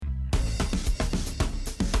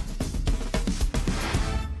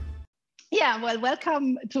Yeah, well,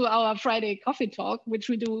 welcome to our Friday coffee talk, which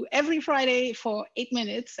we do every Friday for 8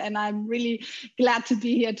 minutes. And I'm really glad to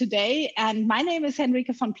be here today. And my name is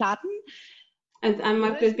Henrike von Platen. And I'm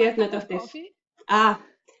Margret Bjarnadóttir. And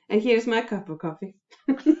here's my cup of coffee.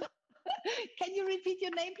 Can you repeat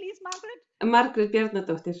your name, please, Margret? Margret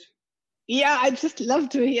Bjarnadóttir. Yeah, I just love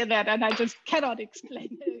to hear that, and I just cannot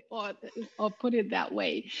explain it or put it that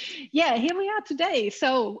way. Yeah, here we are today.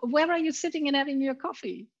 So where are you sitting and having your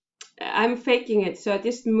coffee? I'm faking it, so I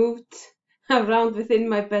just moved around within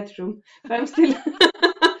my bedroom, but I'm still So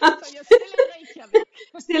you're still in Reykjavik.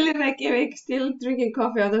 Still in Reykjavik, still drinking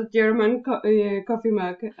coffee out of German coffee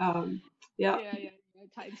mug. Yeah.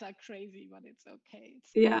 Times are crazy, but it's okay.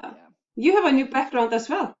 Yeah. You have a new background as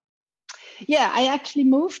well. Yeah, I actually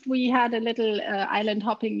moved. We had a little island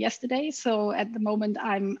hopping yesterday, so at the moment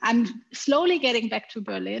I'm slowly getting back to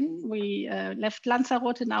Berlin. We left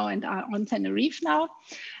Lanzarote now and are on Tenerife now,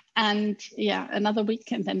 and yeah, another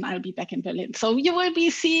week and then I'll be back in Berlin. So you will be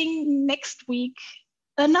seeing next week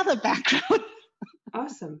another background.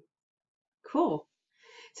 Awesome, cool.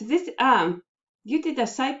 So this you did a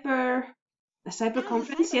cyber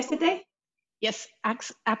conference yesterday. Yes,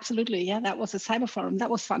 absolutely. Yeah, that was a cyber forum.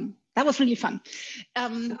 That was fun. That was really fun.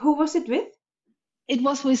 Who was it with? It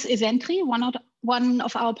was with Esentri, one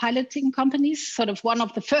of our piloting companies, sort of one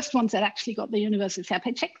of the first ones that actually got the Universal Fair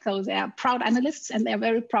Pay check. So they are proud analysts and they're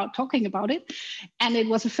very proud talking about it. And it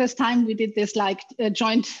was the first time we did this like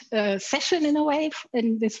joint session in a way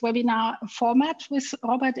in this webinar format with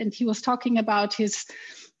Robert. And he was talking about his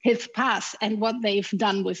path and what they've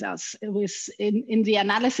done with us in the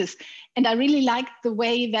analysis. And I really liked the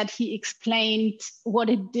way that he explained what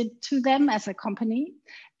it did to them as a company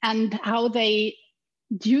and how they,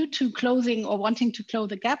 due to closing or wanting to close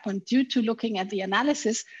the gap and due to looking at the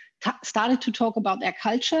analysis, started to talk about their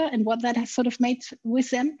culture and what that has sort of made with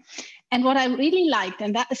them. And what I really liked,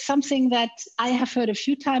 and that is something that I have heard a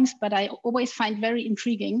few times, but I always find very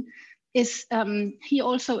intriguing, is he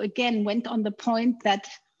also again went on the point that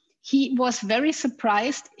he was very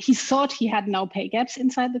surprised. He thought he had no pay gaps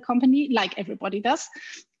inside the company, like everybody does.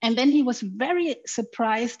 And then he was very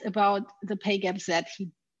surprised about the pay gaps that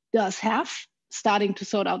he does have, starting to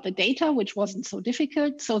sort out the data, which wasn't so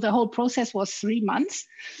difficult. So the whole process was 3 months.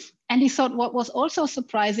 And he thought what was also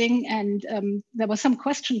surprising, and there were some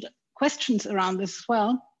questions around this as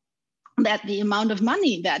well, that the amount of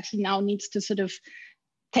money that he now needs to sort of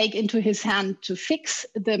take into his hand to fix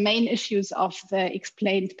the main issues of the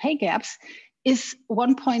explained pay gaps is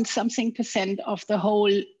 1.something% of the whole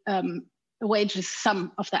wages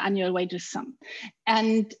sum, of the annual wages sum.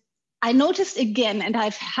 And I noticed again, and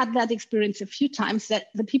I've had that experience a few times, that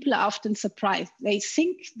the people are often surprised. They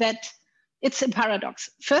think that it's a paradox.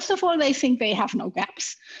 First of all, they think they have no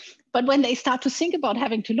gaps. But when they start to think about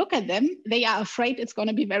having to look at them, they are afraid it's going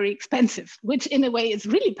to be very expensive, which in a way is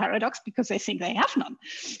really paradox because they think they have none.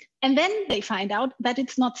 And then they find out that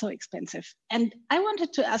it's not so expensive. And I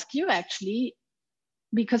wanted to ask you actually,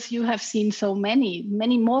 because you have seen so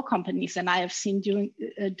many more companies than I have seen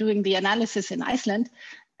doing the analysis in Iceland.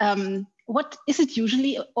 What is it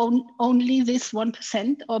usually only this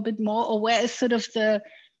 1% or a bit more, or where is sort of the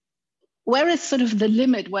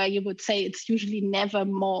limit where you would say it's usually never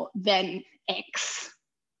more than X?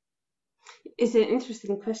 It's an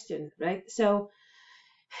interesting question, right? So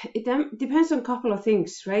it depends on a couple of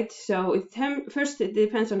things, right? So first, it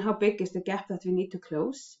depends on how big is the gap that we need to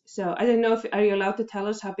close. So I don't know are you allowed to tell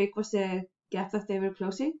us how big was the gap that they were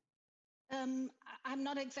closing? I'm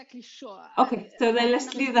not exactly sure. Okay, so then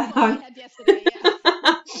let's leave that on.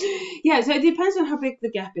 Yeah, so it depends on how big the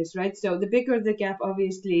gap is, right? So the bigger the gap,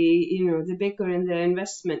 obviously, the bigger in the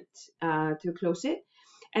investment to close it.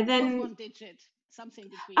 And then 1 digit, something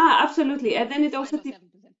between. Absolutely. And then it also 7%.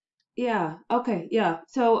 Yeah. Okay. Yeah.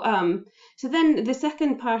 So then the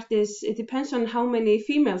second part is it depends on how many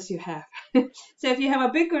females you have. So if you have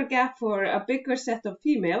a bigger gap for a bigger set of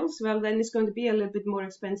females, well, then it's going to be a little bit more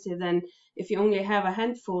expensive than if you only have a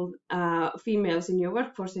handful females in your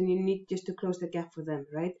workforce and you need just to close the gap for them,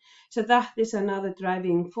 right? So that is another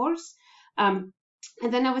driving force. And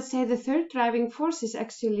then I would say the third driving force is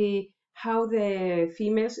actually how the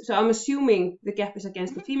females. So I'm assuming the gap is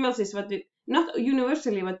against the females is what not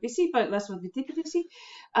universally what we see, but that's what we typically see.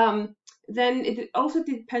 Then it also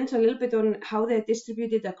depends a little bit on how they're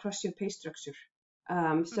distributed across your pay structure.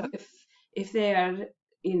 So if they are,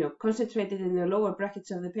 concentrated in the lower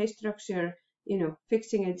brackets of the pay structure,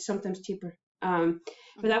 fixing it is sometimes cheaper.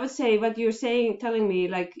 But I would say what you're telling me,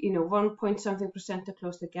 like, 1.something% to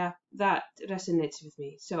close the gap, that resonates with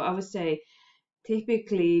me. So I would say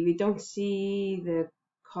typically we don't see the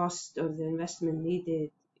cost of the investment needed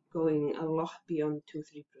going a lot beyond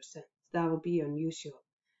 2-3%. That would be unusual.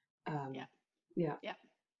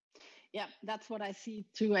 Yeah, that's what I see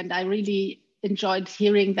too, and I really enjoyed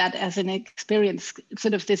hearing that as an experience,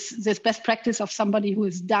 sort of this best practice of somebody who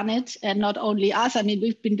has done it, and not only us. I mean,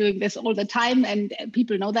 we've been doing this all the time, and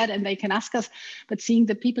people know that, and they can ask us. But seeing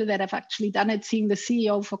the people that have actually done it, seeing the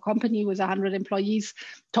CEO for a company with 100 employees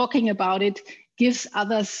talking about it, gives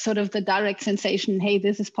others sort of the direct sensation, hey,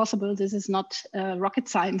 this is possible. This is not rocket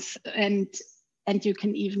science, and you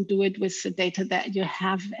can even do it with the data that you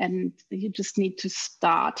have, and you just need to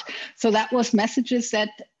start. So that was messages that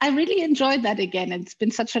I really enjoyed that again. It's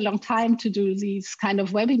been such a long time to do these kind of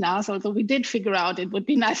webinars, although we did figure out it would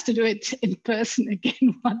be nice to do it in person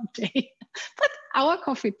again one day. But our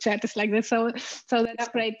coffee chat is like this, so that's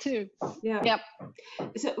great too. Yeah.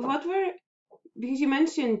 So because you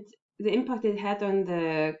mentioned the impact it had on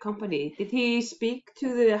the company, did he speak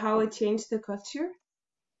to how it changed the culture?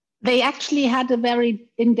 They actually had a very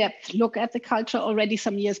in-depth look at the culture already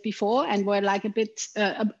some years before, and were like a bit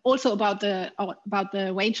also about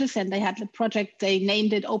the wages. And they had the project, they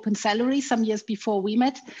named it Open Salary some years before we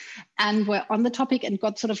met, and were on the topic and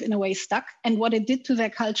got sort of in a way stuck. And what it did to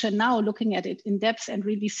their culture now, looking at it in depth and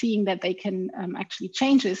really seeing that they can actually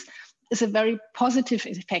change this, is a very positive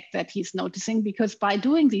effect that he's noticing, because by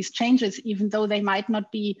doing these changes, even though they might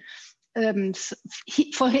not be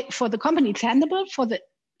for the company tangible, for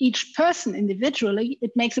each person individually, it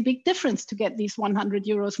makes a big difference to get these 100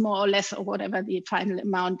 euros more or less, or whatever the final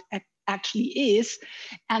amount actually is.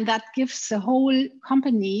 And that gives the whole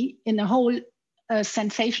company in a whole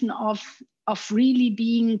sensation of really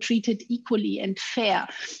being treated equally and fair.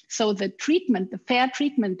 So the fair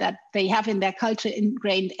treatment that they have in their culture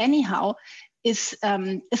ingrained anyhow is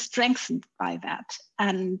strengthened by that.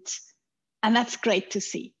 And that's great to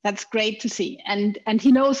see. That's great to see. And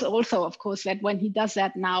he knows also, of course, that when he does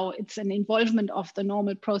that now, it's an involvement of the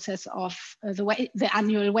normal process of the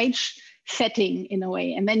annual wage setting in a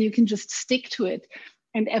way. And then you can just stick to it.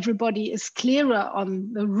 And everybody is clearer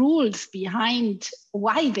on the rules behind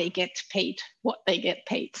why they get paid, what they get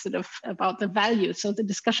paid, sort of about the value. So the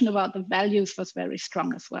discussion about the values was very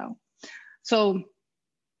strong as well. So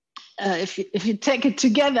if you take it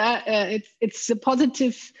together, it's a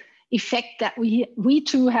positive effect that we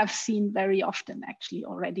too have seen very often actually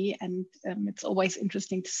already, and it's always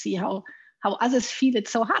interesting to see how others feel it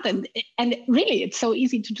so hard, and really it's so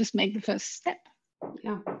easy to just make the first step.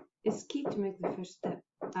 Yeah, it's key to make the first step.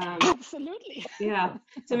 Absolutely. Yeah,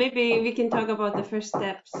 so maybe we can talk about the first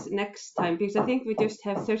steps next time, because I think we just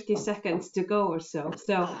have 30 seconds to go or so.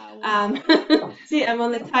 So see, I'm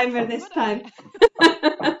on the timer this time.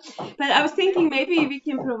 But I was thinking maybe we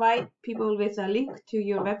can provide people with a link to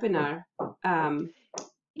your webinar.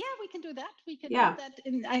 Yeah, we can do that. We can put that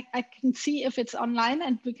in. I can see if it's online,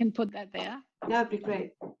 and we can put that there. That would be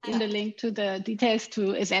great. And a link to the details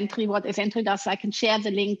to Esentri, what Esentri does. I can share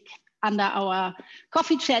the link under our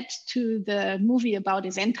coffee chat to the movie about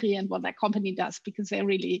Esentri and what that company does, because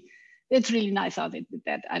it's really nice how they did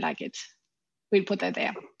that. I like it. We'll put that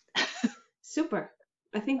there. Super.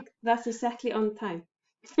 I think that's exactly on time.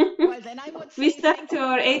 Well, then I would say we stuck to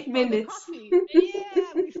our 8 minutes. Yeah,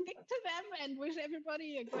 we stick to them and wish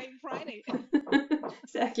everybody a great Friday.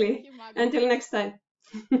 Exactly. Thank you, Margret. Until next time.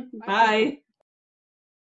 Bye.